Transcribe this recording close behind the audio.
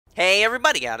Hey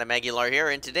everybody, Adam Aguilar here,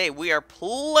 and today we are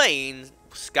playing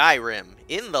Skyrim.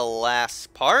 In the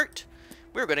last part,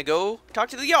 we're gonna go talk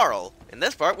to the Jarl. In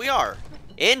this part, we are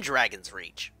in Dragon's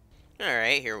Reach.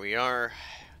 Alright, here we are.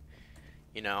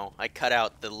 You know, I cut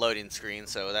out the loading screen,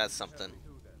 so that's something.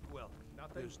 Well,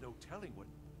 there's no telling what...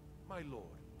 My lord,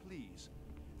 please.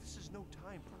 This is no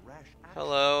time for rash action.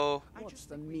 Hello. What's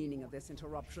the meaning of this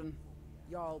interruption?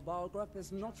 Jarl Balgrup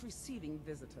is not receiving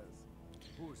visitors.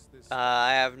 Who's this?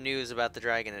 I have news about the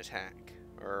dragon attack.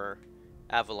 Or,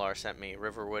 Avalar sent me.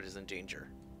 Riverwood is in danger.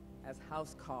 As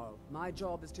House Carl, my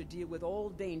job is to deal with all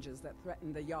dangers that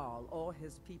threaten the Jarl or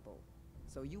his people.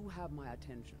 So you have my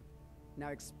attention. Now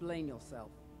explain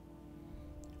yourself.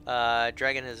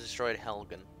 Dragon has destroyed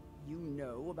Helgen. You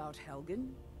know about Helgen?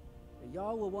 The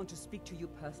Jarl will want to speak to you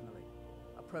personally.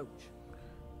 Approach.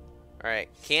 Alright,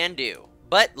 can do.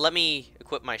 But let me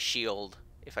equip my shield,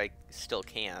 if I still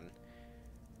can.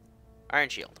 Iron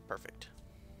shield, perfect.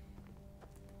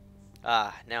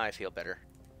 Ah, now I feel better.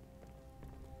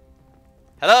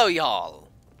 Hello, y'all.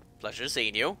 Pleasure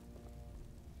seeing you.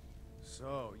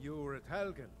 So, you were at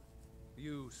Helgen.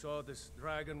 You saw this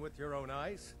dragon with your own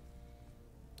eyes?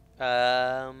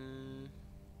 Trying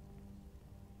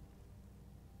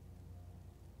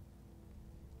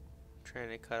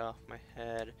to cut off my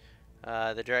head.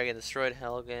 The dragon destroyed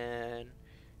Helgen,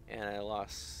 and I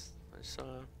lost. I saw.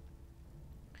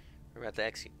 We're about to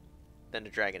execute. Then the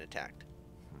dragon attacked.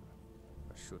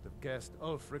 I should have guessed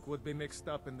Ulfric would be mixed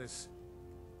up in this.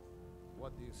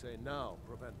 What do you say now,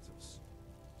 Proventus?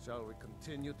 Shall we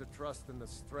continue to trust in the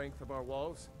strength of our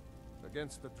walls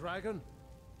against the dragon?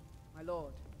 My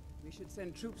lord, we should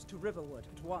send troops to Riverwood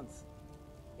at once.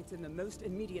 It's in the most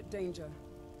immediate danger.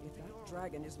 If that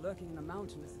dragon is lurking in the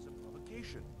mountains... This is a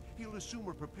provocation. He'll assume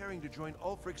we're preparing to join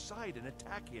Ulfric's side and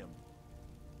attack him.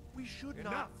 We should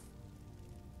not... Enough!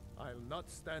 I'll not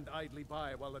stand idly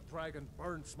by while the dragon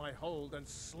burns my hold and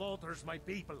slaughters my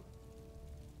people.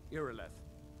 Irileth,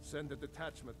 send a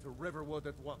detachment to Riverwood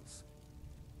at once.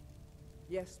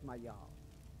 Yes, my Jarl.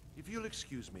 If you'll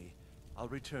excuse me, I'll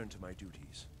return to my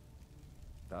duties.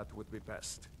 That would be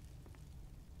best.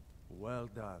 Well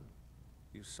done.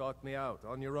 You sought me out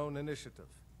on your own initiative.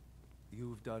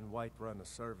 You've done Whiterun a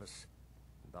service,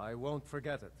 and I won't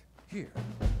forget it. Here,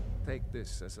 take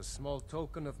this as a small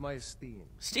token of my esteem.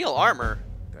 Steel armor?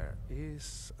 There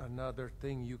is another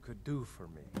thing you could do for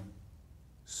me.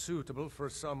 Suitable for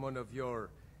someone of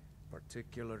your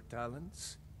particular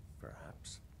talents,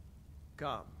 perhaps.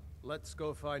 Come, let's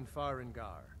go find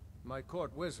Farengar, my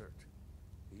court wizard.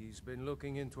 He's been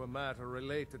looking into a matter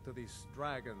related to these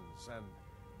dragons and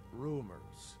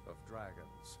rumors of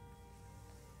dragons.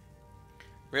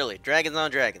 Really? Dragons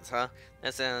on dragons, huh?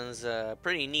 That sounds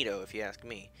pretty neato if you ask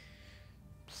me.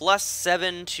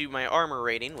 +7 to my armor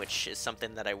rating, which is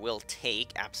something that I will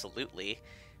take, absolutely.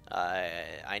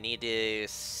 I need to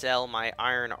sell my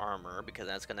iron armor because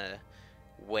that's going to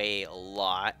weigh a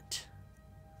lot.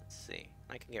 Let's see.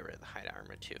 I can get rid of the hide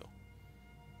armor too.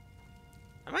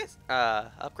 I might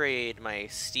upgrade my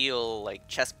steel like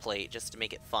chest plate just to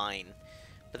make it fine.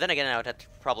 But then again, I would have to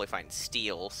probably find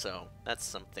steel, so that's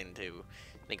something to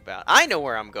think about. I know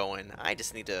where I'm going. I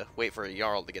just need to wait for a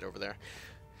Jarl to get over there.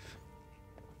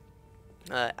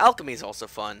 Alchemy is also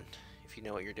fun, if you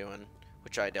know what you're doing,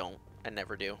 which I don't. I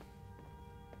never do.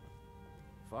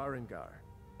 Farengar,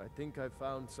 I think I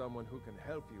found someone who can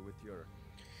help you with your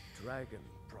dragon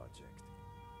project.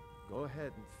 Go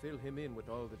ahead and fill him in with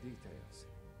all the details.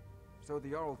 So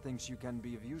the Jarl thinks you can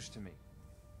be of use to me.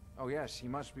 Oh yes, he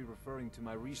must be referring to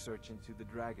my research into the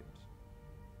dragons.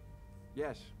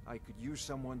 Yes, I could use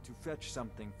someone to fetch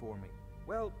something for me.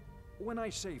 Well, when I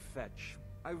say fetch,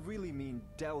 I really mean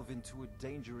delve into a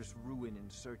dangerous ruin in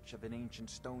search of an ancient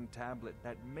stone tablet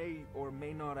that may or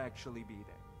may not actually be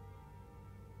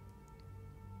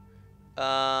there.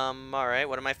 Alright,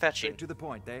 what am I fetching? Straight to the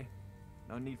point, eh?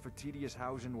 No need for tedious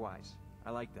hows and whys.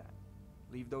 I like that.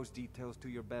 Leave those details to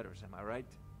your betters, am I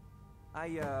right?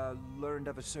 I, learned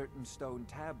of a certain stone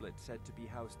tablet said to be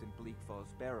housed in Bleak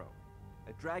Falls Barrow.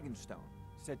 A dragon stone,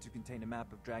 said to contain a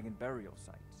map of dragon burial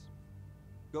sites.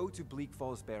 Go to Bleak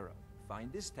Falls Barrow,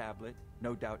 find this tablet,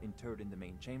 no doubt interred in the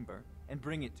main chamber, and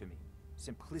bring it to me.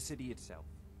 Simplicity itself.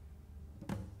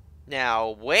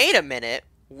 Now, wait a minute.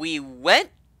 We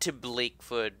went to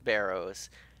Bleakfoot Barrows.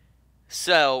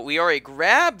 So, we already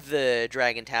grabbed the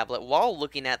dragon tablet while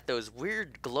looking at those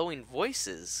weird glowing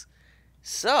voices.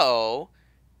 So,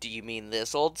 do you mean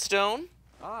this old stone?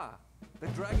 Ah, the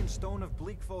dragon stone of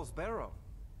Bleak Falls Barrow.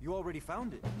 You already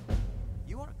found it.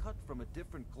 You are cut from a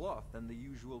different cloth than the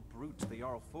usual brutes the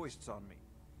Jarl foists on me.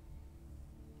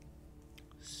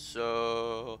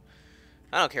 So,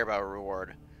 I don't care about a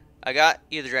reward. I got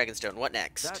you the Dragonstone. What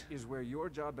next? That is where your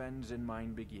job ends and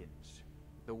mine begins.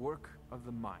 The work of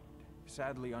the mind,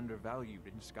 sadly undervalued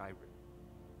in Skyrim.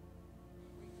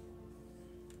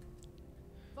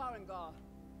 Farengar.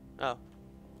 Oh.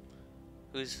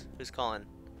 Who's calling?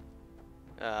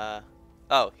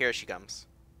 Oh, here she comes.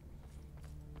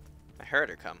 I heard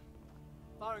her come.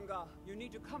 Farengar, you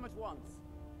need to come at once.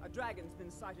 A dragon's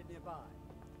been sighted nearby.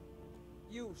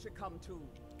 You should come too.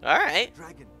 Alright.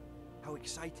 Dragon, how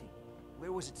exciting.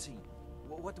 Where was it seen?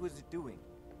 What was it doing?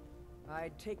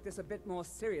 I'd take this a bit more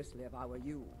seriously if I were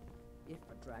you. If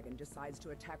a dragon decides to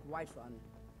attack Whiterun,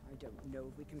 I don't know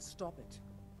if we can stop it.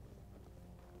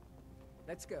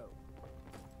 Let's go.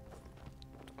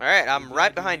 Alright, I'm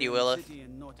right behind you, Illith.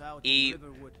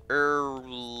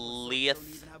 Erlith?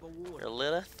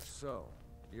 So,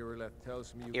 Irileth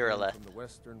tells me you Irileth. came from the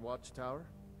Western Watchtower?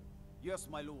 Yes,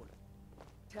 my lord.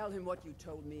 Tell him what you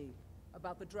told me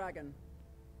about the dragon.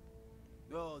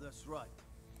 Oh, that's right.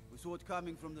 We saw it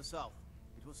coming from the south.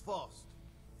 It was fast.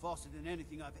 Faster than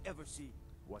anything I've ever seen.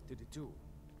 What did it do?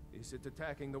 Is it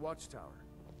attacking the Watchtower?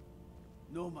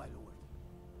 No, my lord.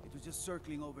 It was just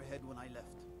circling overhead when I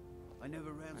left. I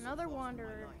never ran so Another fast in my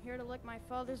wanderer, life. here to lick my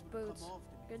father's Come boots. off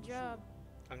to me Good for job.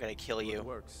 I'm gonna kill Good you.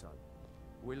 work, son.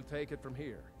 We'll take it from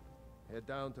here. Head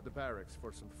down to the barracks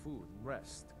for some food and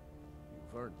rest.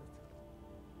 You've earned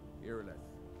it. Irileth,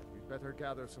 you'd better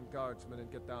gather some guardsmen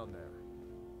and get down there.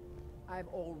 I've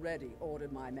already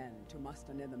ordered my men to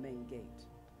muster near the main gate.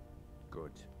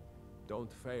 Good.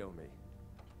 Don't fail me.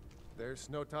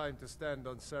 There's no time to stand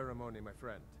on ceremony, my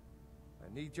friend.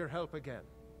 I need your help again.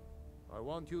 I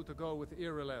want you to go with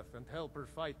Irileth and help her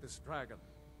fight this dragon.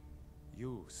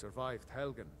 You survived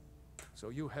Helgen, so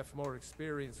you have more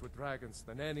experience with dragons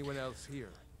than anyone else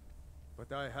here.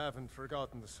 But I haven't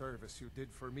forgotten the service you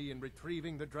did for me in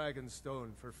retrieving the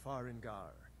Dragonstone for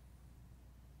Farengar.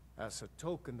 As a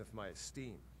token of my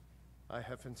esteem, I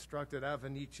have instructed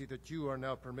Avenici that you are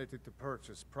now permitted to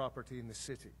purchase property in the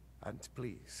city. And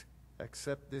please,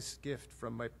 accept this gift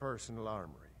from my personal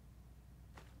armory.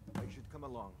 I should come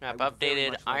along. Map I would very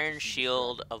updated, much like Iron to see this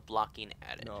Shield dragon. of blocking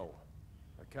added. No,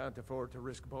 I can't afford to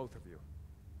risk both of you.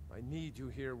 I need you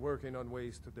here working on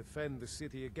ways to defend the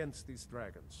city against these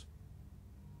dragons.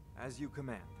 As you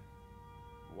command.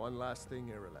 One last thing,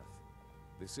 Irileth.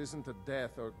 This isn't a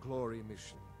death or glory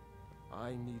mission.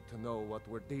 I need to know what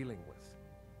we're dealing with.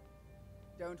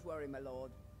 Don't worry, my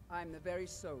lord. I'm the very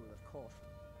soul of caution.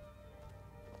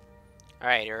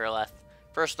 Alright, Erleth.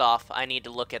 First off, I need to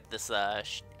look at this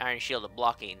Iron Shield of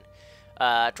blocking.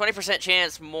 20%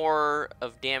 chance more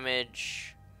of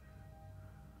damage,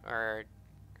 or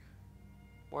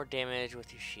more damage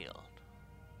with your shield.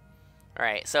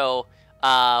 Alright, so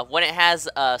when it has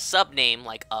a sub-name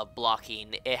like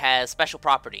blocking, it has special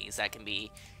properties that can be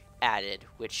added,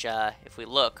 which if we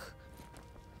look,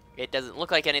 it doesn't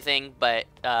look like anything, but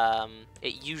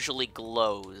it usually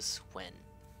glows when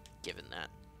given that.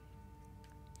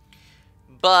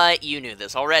 But you knew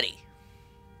this already.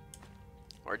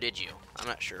 Or did you? I'm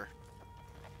not sure.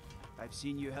 I've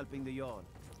seen you helping the Jarl.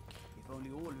 If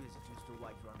only all visitors to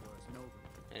Whiterun were as noble.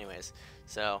 Anyways,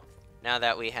 so now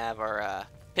that we have our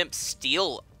Pimp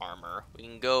Steel armor, we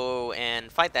can go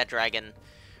and fight that dragon,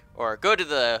 or go to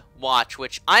the Watch,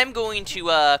 which I'm going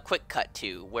to quick cut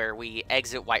to, where we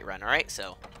exit Whiterun, alright?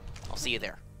 So, I'll see you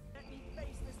there. Let me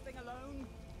face this thing alone.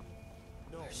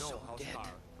 No,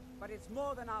 But it's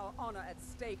more than our honor at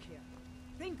stake here.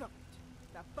 Think of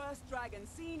it. The first dragon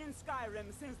seen in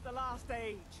Skyrim since the last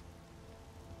age.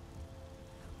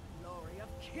 The glory of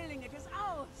killing it is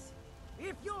ours,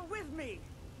 if you're with me.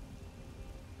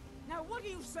 Now what do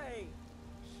you say?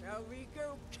 Shall we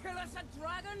go kill us a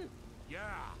dragon? Yeah!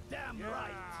 Damn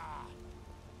right!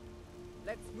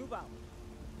 Let's move out.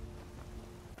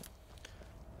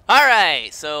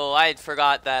 Alright, so I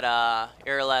forgot that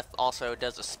Irileth also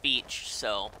does a speech,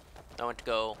 so I went to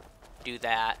go do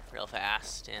that real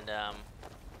fast, and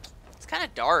it's kind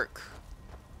of dark.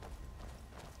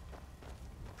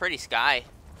 Pretty sky,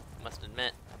 must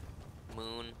admit.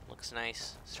 Moon looks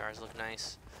nice, stars look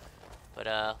nice, but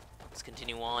let's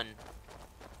continue on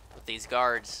with these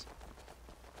guards.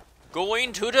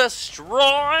 Going to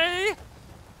destroy,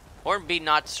 or be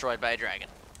not destroyed by a dragon.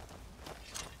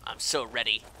 I'm so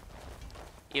ready.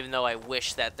 Even though I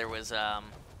wish that there was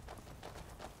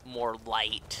more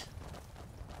light.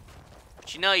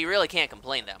 But you know, you really can't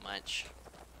complain that much.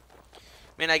 I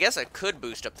mean, I guess I could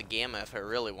boost up the gamma if I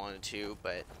really wanted to,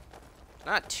 but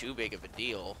not too big of a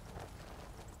deal.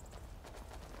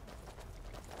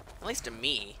 At least to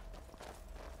me.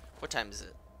 What time is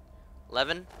it?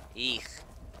 11? Eek.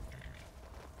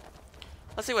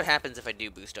 Let's see what happens if I do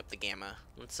boost up the gamma.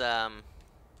 Let's,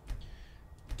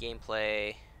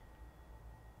 gameplay.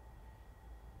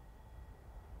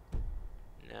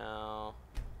 No.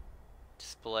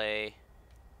 Display.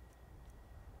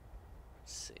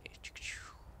 Let's see.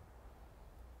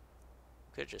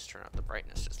 Could just turn up the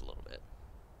brightness just a little bit.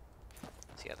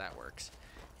 See how that works.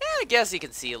 Yeah, I guess you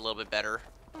can see a little bit better.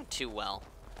 Not too well.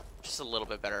 Just a little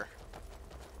bit better.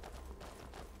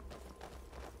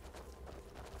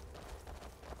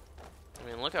 I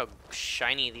mean, look how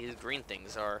shiny these green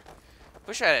things are.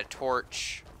 Wish I had a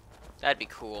torch. That'd be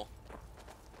cool.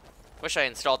 Wish I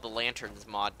installed the lanterns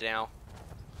mod now.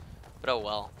 But oh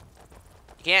well.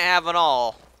 You can't have it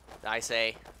all, I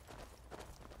say.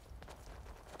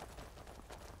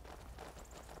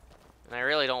 And I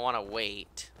really don't want to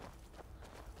wait.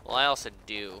 Well, I also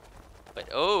do. But,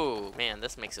 oh, man,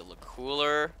 this makes it look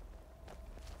cooler.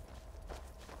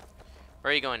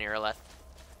 Where are you going, Irileth?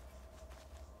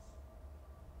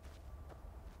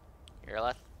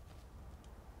 Irileth?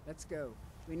 Let's go.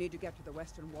 We need to get to the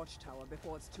Western Watchtower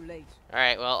before it's too late.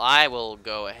 Alright, well, I will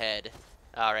go ahead.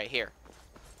 Alright, here.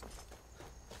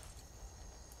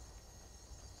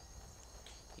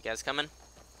 You guys coming?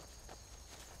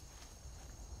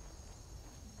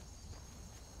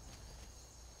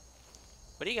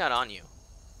 What do you got on you?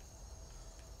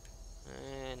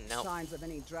 Nope. Signs of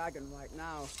any dragon right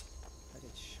now, but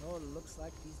it sure looks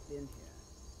like he's been here.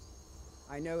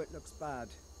 I know it looks bad,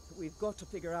 but we've got to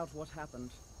figure out what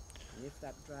happened. And if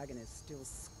that dragon is still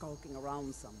skulking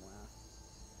around somewhere.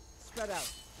 Spread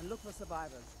out and look for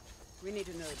survivors. We need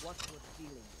to know what we're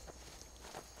dealing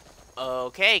with.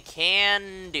 Okay,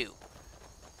 can do.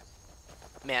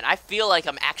 Man, I feel like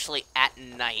I'm actually at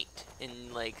night.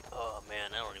 And like, oh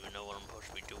man, I don't even know what I'm supposed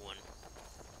to be doing.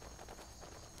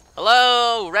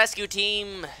 Hello, rescue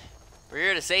team. We're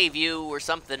here to save you or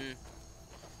something.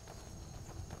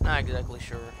 Not exactly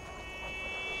sure.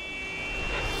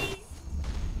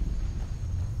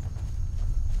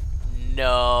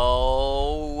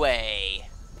 No way.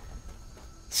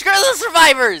 Screw the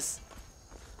survivors!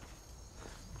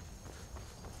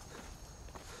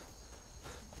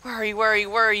 Where are you? Where are you?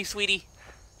 Where are you, sweetie?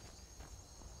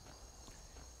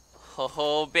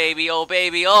 Oh, baby. Oh,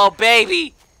 baby. Oh,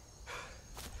 baby.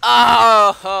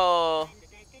 Oh.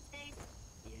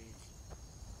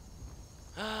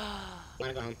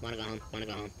 Wanna go home, wanna go home, wanna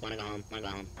go home, wanna go home, wanna go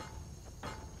home.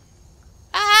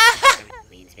 Ah!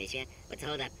 We in space yet? What's the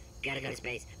hold up? Gotta go to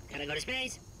space. Gotta go to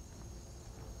space.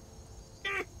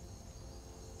 Ah!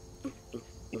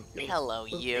 Lady. Hello,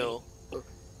 you.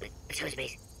 Lady. Let's go to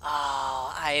space.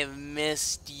 Oh, I have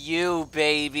missed you,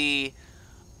 baby.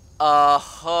 Oh.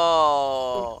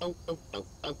 Oh.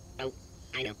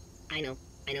 I know.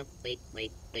 Wait.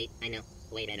 I know.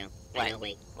 Wait, I know. What? I know,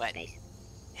 wait. What? Space.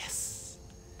 Yes.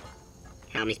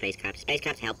 Help me, space cops. Space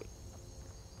cops, help.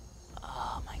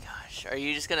 Oh my gosh. Are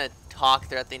you just gonna talk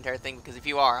throughout the entire thing? Because if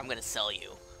you are, I'm gonna sell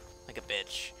you. Like a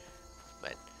bitch.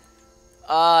 But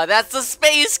that's the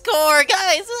Space Corps,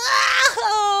 guys! Ah,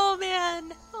 oh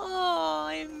man. Oh,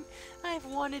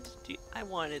 I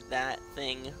wanted that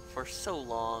thing for so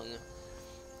long.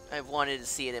 I've wanted to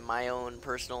see it in my own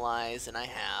personal eyes, and I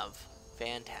have.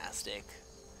 Fantastic.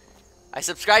 I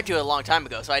subscribed to it a long time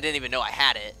ago, so I didn't even know I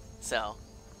had it. So.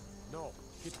 No,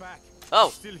 get back. Oh.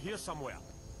 It's still here somewhere.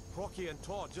 Crocky and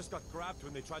Todd just got grabbed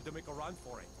when they tried to make a run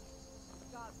for it.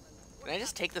 Can I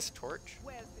just take this torch?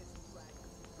 Where's this dragon?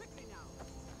 Quickly now.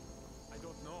 I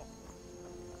don't know.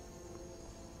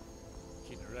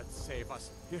 Killer, save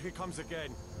us. Here he comes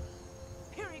again.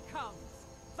 Here he comes.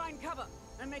 Find cover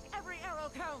and make every arrow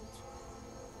count.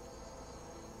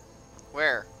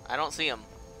 Where? I don't see him.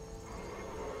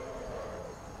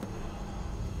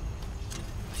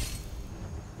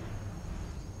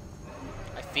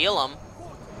 I feel him.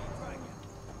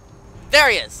 There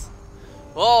he is!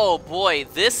 Oh boy,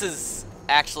 this is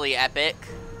actually epic.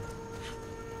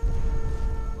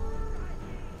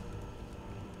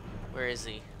 Where is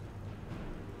he?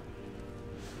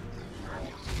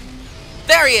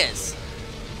 There he is!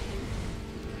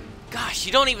 Gosh,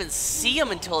 you don't even see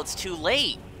him until it's too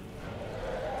late.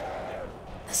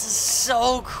 This is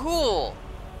so cool.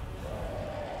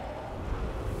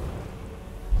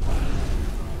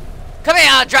 Come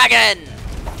here, dragon!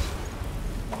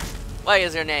 What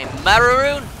is your name?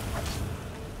 Maroon?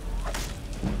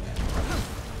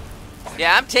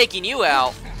 Yeah, I'm taking you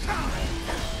out.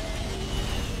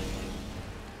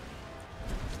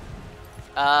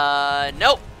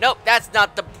 Nope, that's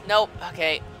not the, nope,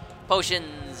 okay.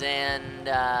 Potions and,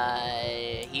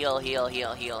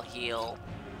 heal.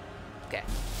 Okay.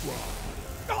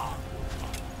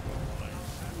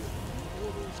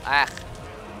 Ah.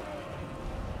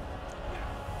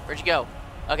 Where'd you go?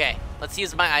 Okay, let's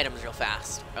use my items real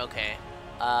fast. Okay.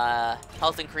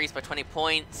 Health increased by 20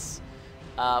 points.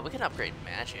 We can upgrade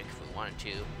magic if we wanted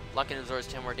to. Luck and absorbs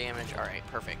 10 more damage. Alright,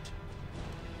 perfect.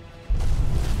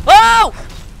 Oh!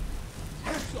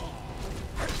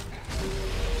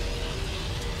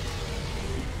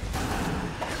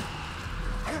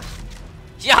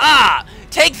 Yaha!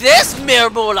 Take this,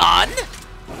 Mirmulan!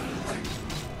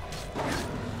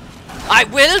 I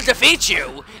will defeat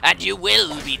you, and you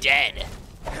will be dead.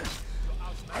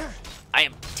 I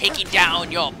am taking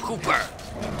down your pooper.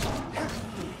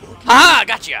 Ha!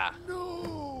 Gotcha!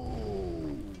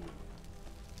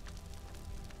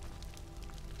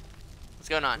 What's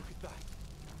going on? Look at that.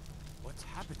 What's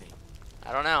happening?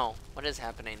 I don't know. What is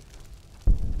happening?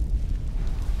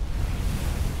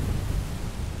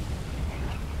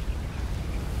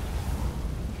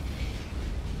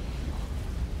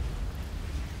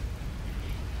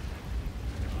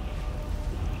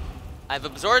 I've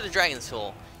absorbed the Dragon's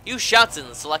Soul. Use shouts in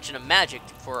the selection of magic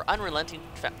for unrelenting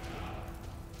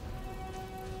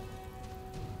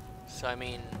So, I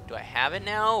mean, do I have it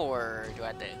now, or do I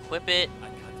have to equip it? I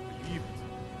can't believe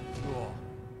it. You're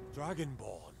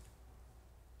Dragonborn.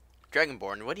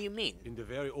 Dragonborn, what do you mean? In the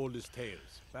very oldest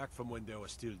tales, back from when there were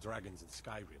still dragons in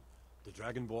Skyrim, the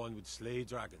Dragonborn would slay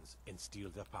dragons and steal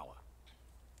their power.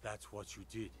 That's what you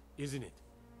did, isn't it?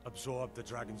 Absorb the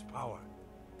dragon's power.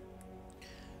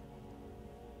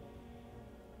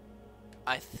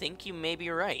 I think you may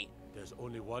be right. There's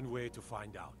only one way to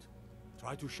find out.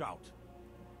 Try to shout.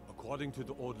 According to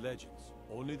the old legends,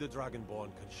 only the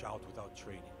Dragonborn can shout without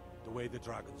training, the way the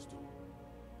dragons do.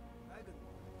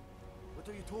 Dragonborn? What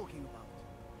are you talking about?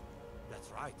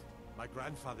 That's right. My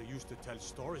grandfather used to tell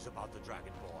stories about the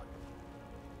Dragonborn.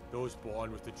 Those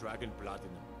born with the dragon blood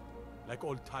in them. Like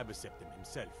old Tiber Septim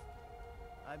himself.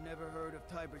 I've never heard of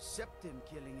Tiber Septim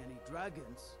killing any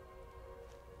dragons.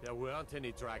 There weren't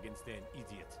any dragons then,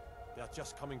 idiot. They're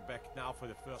just coming back now for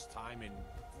the first time in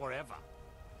forever.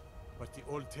 But the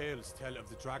old tales tell of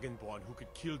the Dragonborn who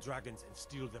could kill dragons and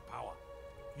steal their power.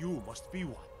 You must be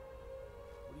one.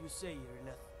 What do you say,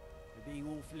 Irileth? You're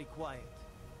being awfully quiet.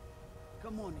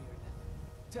 Come on,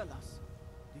 Irileth. Tell us,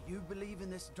 do you believe in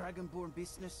this Dragonborn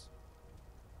business?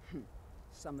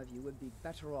 Some of you would be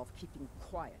better off keeping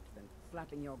quiet than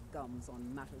flapping your gums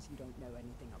on matters you don't know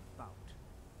anything about.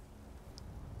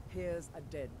 Here's a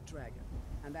dead dragon,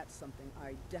 and that's something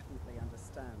I definitely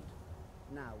understand.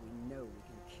 Now we know we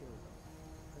can kill them.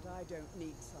 But I don't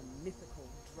need some mythical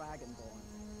dragonborn.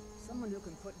 Someone who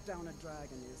can put down a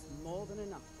dragon is more than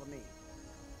enough for me.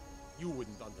 You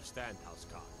wouldn't understand,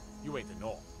 Houseguard. You ain't a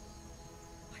North.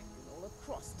 I've been all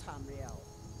across Tamriel.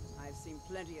 I've seen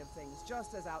plenty of things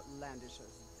just as outlandish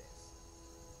as this.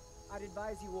 I'd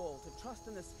advise you all to trust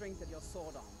in the strength of your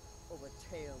sword arm over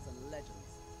tales and legends.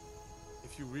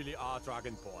 If you really are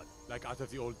Dragonborn, like out of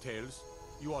the old tales,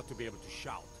 you ought to be able to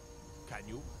shout. Can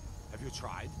you? Have you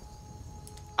tried?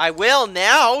 I will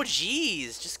now.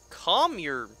 Jeez, just calm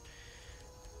your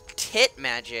tit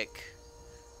magic.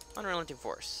 Unrelenting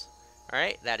force.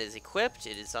 Alright, that is equipped.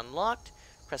 It is unlocked.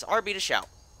 Press RB to shout.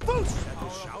 That was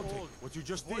shouting. What you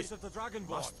just did. Of the Dragonborn.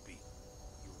 Must be.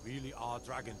 You really are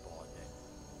Dragonborn, then.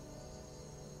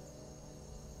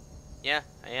 Yeah,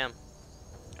 I am.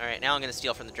 Alright, now I'm going to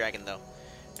steal from the dragon, though.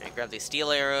 Alright, grab these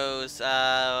steel arrows.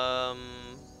 Nah,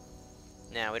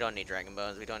 we don't need dragon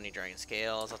bones. We don't need dragon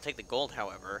scales. I'll take the gold,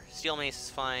 however. Steel mace is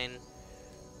fine.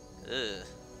 Ugh.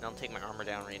 I'll take my armor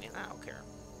down rating. I don't care.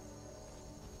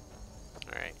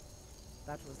 Alright.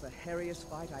 That was the hairiest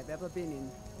fight I've ever been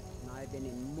in, and I've been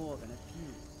in more than a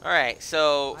few. Alright,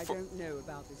 so... I don't know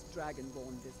about this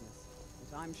Dragonborn business,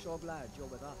 but I'm sure glad you're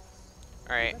with us.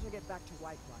 Alright. Better get back to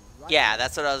Whiterun, right? Yeah,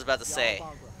 that's what I was about to say.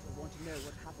 Jarl Balgruuf will want to know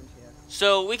what happened here.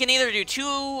 So we can either do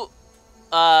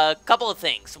couple of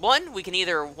things. One, we can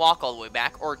either walk all the way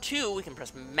back, or two, we can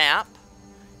press map,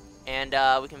 and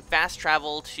we can fast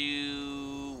travel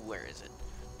to... where is it?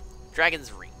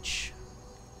 Dragon's Reach.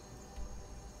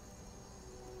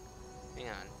 Hang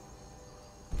on.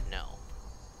 No.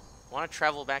 I want to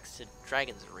travel back to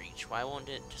Dragon's Reach. Why won't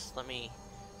it just let me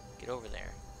get over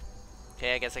there?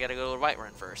 Okay, I guess I gotta go to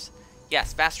Whiterun first.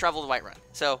 Yes, fast travel to Whiterun.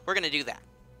 So, we're gonna do that.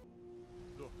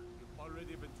 Look, you've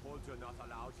already been told you're not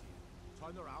allowed here.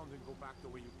 Turn around and go back the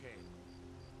way you came.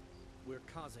 We're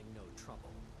causing no trouble.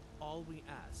 All we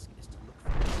ask is to look for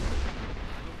you. I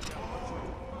don't care what you do.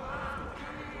 After what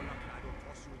happened, you're lucky I don't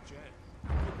toss you in jail.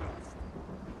 Get lost.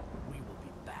 We will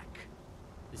be back.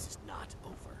 This is not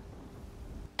over.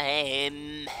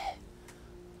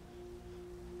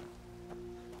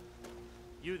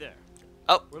 You there.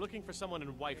 Oh. We're looking for someone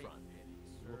in Whiterun.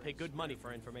 We'll pay good money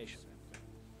for information.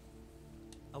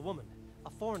 A woman, a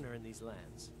foreigner in these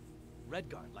lands.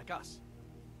 Redguard, like us.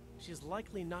 She is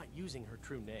likely not using her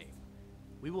true name.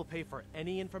 We will pay for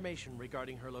any information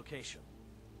regarding her location.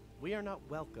 We are not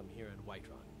welcome here in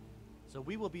Whiterun, so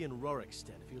we will be in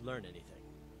Rorikstead if you learn anything.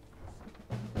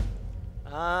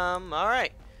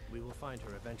 Alright. We will find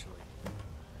her eventually.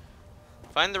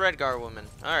 Find the Redguard woman.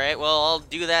 Alright, well, I'll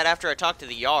do that after I talk to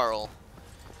the Jarl.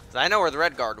 'Cause I know where the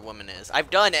Redguard woman is. I've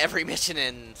done every mission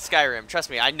in Skyrim. Trust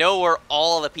me, I know where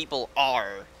all the people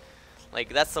are. Like,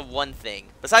 that's the one thing.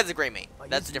 Besides the Greymane.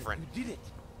 That's different. You did it.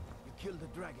 You killed the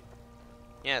dragon.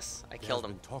 Yes, I killed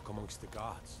him. There's been talk amongst the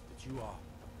gods that you are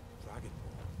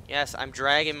Dragonborn. Yes, I'm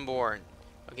Dragonborn.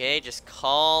 Okay, just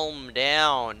calm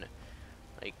down.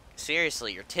 Like,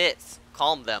 seriously, your tits.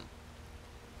 Calm them.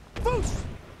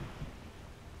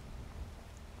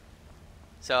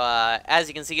 So, as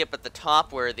you can see up at the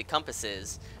top where the compass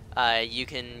is, you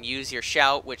can use your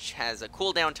shout, which has a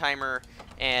cooldown timer,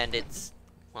 and it's,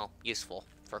 well, useful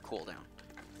for cooldown.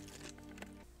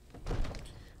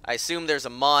 I assume there's a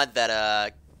mod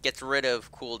that gets rid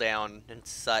of cooldown and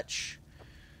such,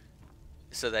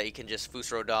 so that you can just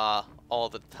Fusro Da all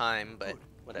the time, but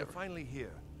whatever. You're finally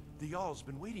here. The Jarl's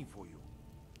been waiting for you.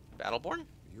 Battleborn?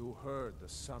 You heard the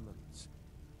summons.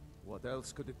 What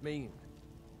else could it mean?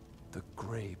 The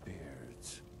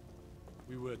Greybeards.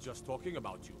 We were just talking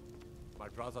about you. My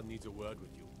brother needs a word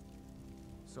with you.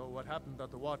 So what happened at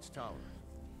the watchtower?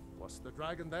 Was the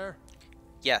dragon there?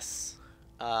 Yes.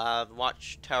 The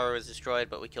watchtower was destroyed,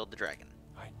 but we killed the dragon.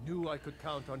 I knew I could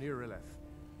count on Irileth,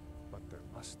 but there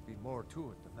must be more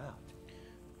to it than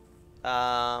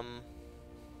that.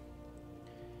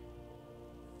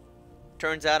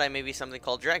 Turns out I may be something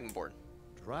called Dragonborn.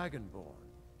 Dragonborn?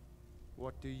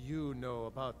 What do you know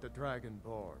about the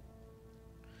Dragonborn?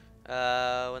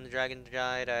 When the dragon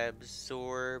died, I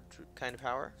absorbed kind of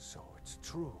power. So it's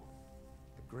true.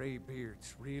 The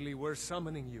Greybeards really were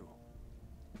summoning you.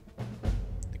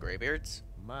 The Greybeards?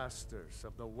 Masters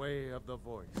of the Way of the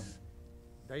Voice.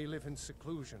 They live in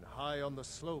seclusion, high on the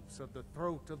slopes of the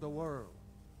throat of the world.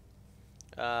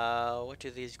 What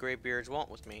do these Greybeards want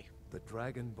with me? The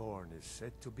Dragonborn is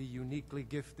said to be uniquely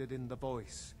gifted in the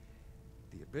voice.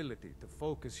 The ability to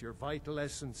focus your vital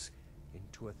essence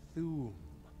into a thum,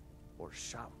 or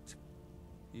shout.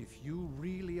 If you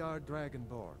really are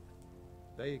Dragonborn,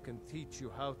 they can teach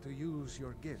you how to use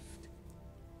your gift.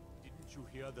 Didn't you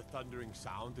hear the thundering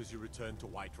sound as you returned to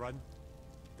Whiterun?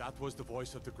 That was the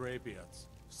voice of the Greybeards,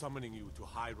 summoning you to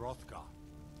High Hrothgar.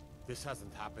 This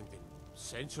hasn't happened in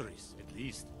centuries, at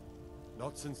least.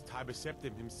 Not since Tiber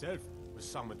Septim himself was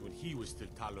summoned when he was still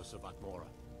Talos of Atmora.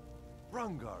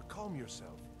 Rungar, calm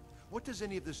yourself. What does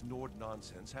any of this Nord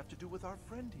nonsense have to do with our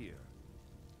friend here?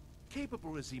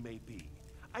 Capable as he may be,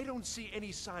 I don't see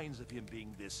any signs of him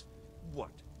being this,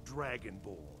 what,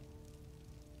 Dragonborn?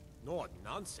 Nord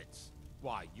nonsense?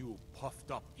 Why, you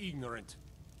puffed up ignorant.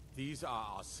 These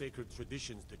are our sacred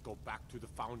traditions that go back to the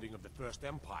founding of the First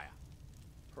Empire.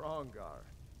 Hrongar,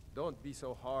 don't be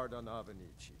so hard on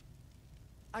Avenici.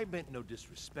 I meant no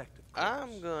disrespect, of course.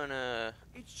 I'm gonna...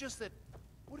 It's just that,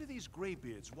 what do these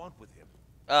Greybeards want with him?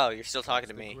 Oh, you're still talking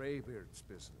to me. The Greybeards'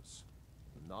 business,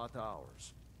 not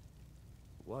ours.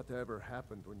 Whatever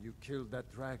happened when you killed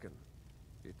that dragon,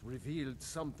 it revealed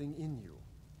something in you,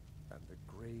 and the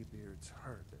Greybeards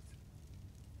heard it.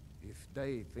 If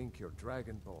they think you're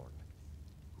Dragonborn,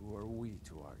 who are we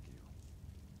to argue?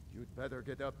 You'd better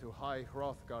get up to High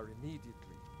Hrothgar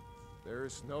immediately.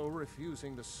 There's no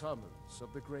refusing the summons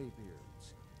of the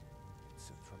Greybeards. It's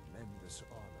a tremendous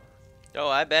honor. Oh,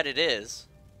 I bet it is.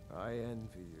 I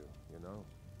envy you, you know.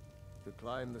 To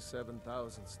climb the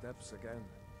 7,000 steps again.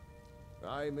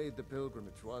 I made the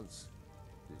pilgrimage once.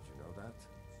 Did you know that?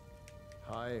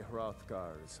 High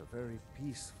Hrothgar is a very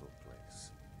peaceful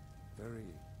place. Very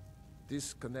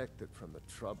disconnected from the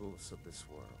troubles of this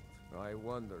world. I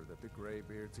wonder that the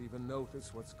Greybeards even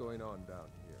notice what's going on down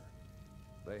here.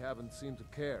 They haven't seemed to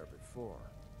care before.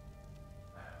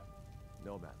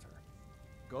 No matter.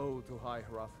 Go to High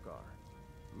Hrothgar.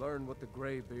 Learn what the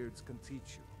Greybeards can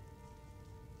teach you.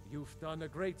 You've done a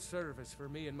great service for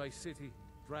me in my city,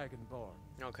 Dragonborn.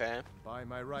 Okay. By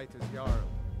my right as Jarl,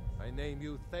 I name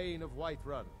you Thane of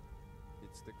Whiterun.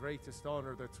 It's the greatest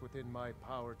honor that's within my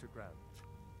power to grant.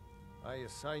 I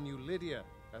assign you Lydia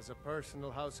as a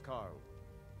personal housecarl,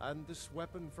 and this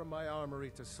weapon from my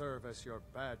armory to serve as your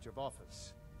badge of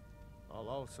office. I'll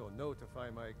also notify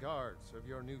my guards of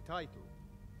your new title.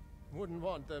 Wouldn't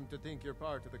want them to think you're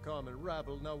part of the common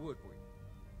rabble, now would we?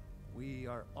 We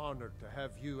are honored to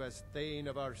have you as Thane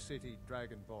of our city,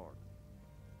 Dragonborn.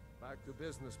 Back to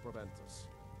business, Proventus.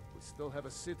 We still have a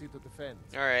city to defend.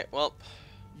 Alright, well...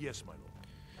 Yes, my lord.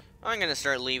 I'm gonna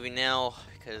start leaving now,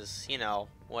 because, you know,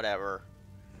 whatever.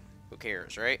 Who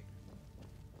cares, right?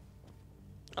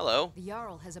 Hello. The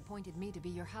Jarl has appointed me to be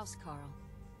your house Carl.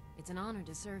 It's an honor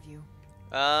to serve you.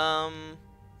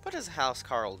 What does House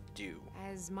Carl do?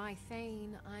 As my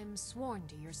Thane, I'm sworn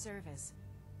to your service.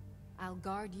 I'll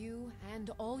guard you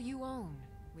and all you own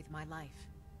with my life.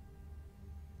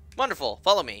 Wonderful.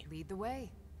 Follow me. Lead the way.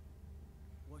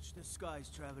 Watch the skies,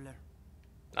 traveler.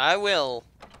 I will.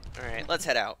 Alright, let's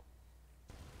head out.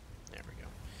 There we go.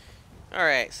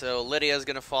 Alright, so Lydia's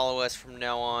gonna follow us from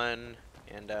now on.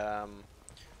 And,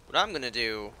 what I'm gonna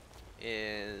do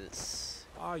is...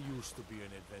 I used to be an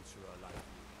adventurer like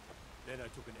you. Then I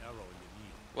took an arrow in the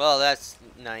knee. Well, that's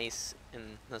nice,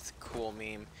 and that's a cool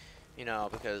meme, you know,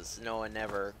 because no one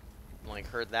ever, like,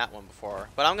 heard that one before.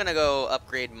 But I'm gonna go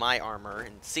upgrade my armor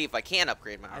and see if I can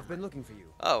upgrade my armor. I've been looking for you.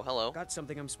 Oh, hello. Got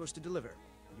something I'm supposed to deliver.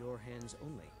 Your hands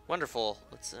only. Wonderful.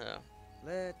 Let's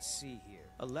see here.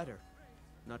 A letter.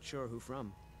 Not sure who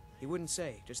from. He wouldn't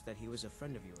say, just that he was a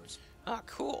friend of yours. Ah,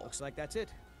 cool. Looks like that's it.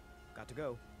 Got to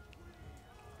go.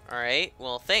 Alright,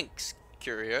 well, thanks,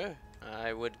 Curia.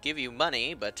 I would give you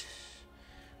money, but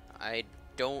I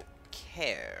don't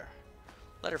care.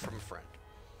 Letter from a friend.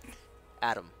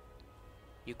 Adam,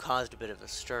 you caused a bit of a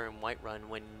stir in Whiterun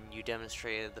when you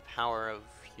demonstrated the power of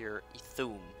your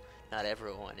Ithum. Not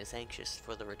everyone is anxious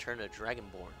for the return of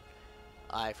Dragonborn.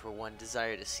 I, for one,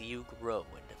 desire to see you grow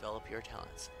and develop your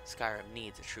talents. Skyrim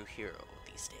needs a true hero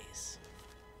these days.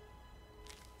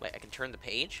 Wait, I can turn the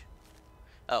page?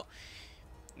 Oh.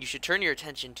 You should turn your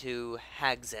attention to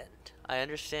Hag's End. I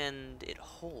understand it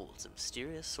holds a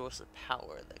mysterious source of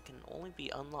power that can only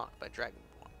be unlocked by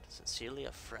Dragonborn. Sincerely,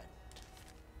 a friend.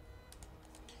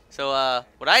 So,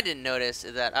 what I didn't notice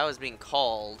is that I was being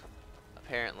called,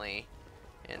 apparently.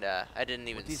 And, I didn't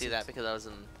even see that because I was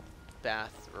in the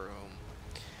bathroom.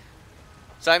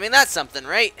 So, I mean, that's something,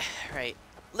 right? Right.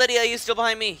 Lydia, you still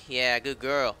behind me? Yeah, good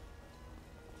girl.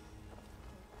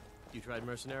 You tried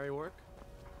mercenary work?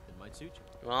 It might suit you.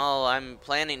 Well, I'm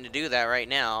planning to do that right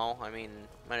now. I mean,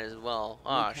 might as well.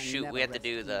 Oh, shoot, we have to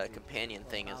do the companion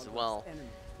thing as well.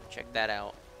 Check that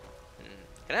out.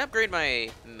 Can I upgrade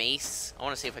my mace? I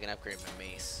want to see if I can upgrade my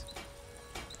mace.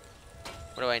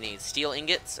 What do I need? Steel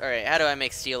ingots? Alright, how do I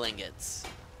make steel ingots?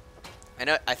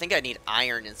 I think I need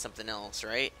iron and something else,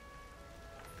 right?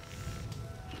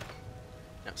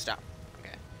 No, stop.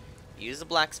 Okay. Use the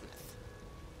blacksmith.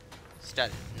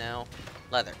 Stud. No.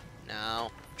 Leather.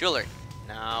 No. Jewelry.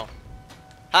 No.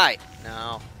 Hide.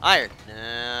 No. Iron.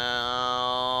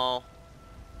 No.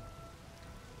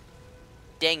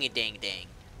 Dang it, dang, dang.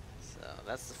 So,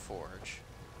 that's the forge.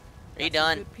 Are you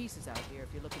done? Good pieces out here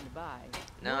if you're looking to buy.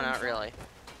 No, not really.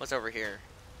 What's over here?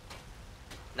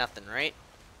 Nothing, right?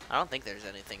 I don't think there's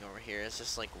anything over here. It's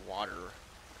just like water.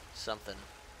 Something.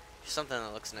 Something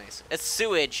that looks nice. It's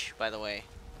sewage, by the way.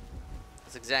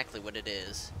 That's exactly what it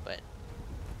is. But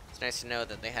it's nice to know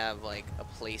that they have like a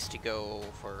place to go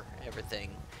for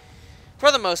everything.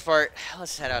 For the most part,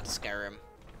 let's head out to Skyrim.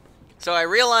 So I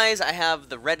realize I have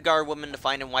the Redgar woman to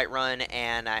find in Whiterun,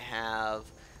 and I have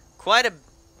quite a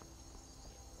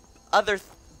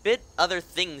other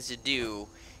things to do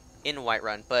in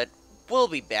Whiterun, but we'll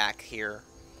be back here.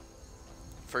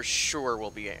 For sure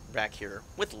we'll be back here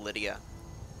with Lydia.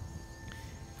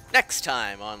 Next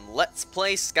time on Let's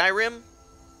Play Skyrim,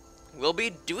 we'll be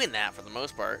doing that for the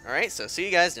most part. Alright, so see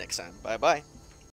you guys next time. Bye-bye.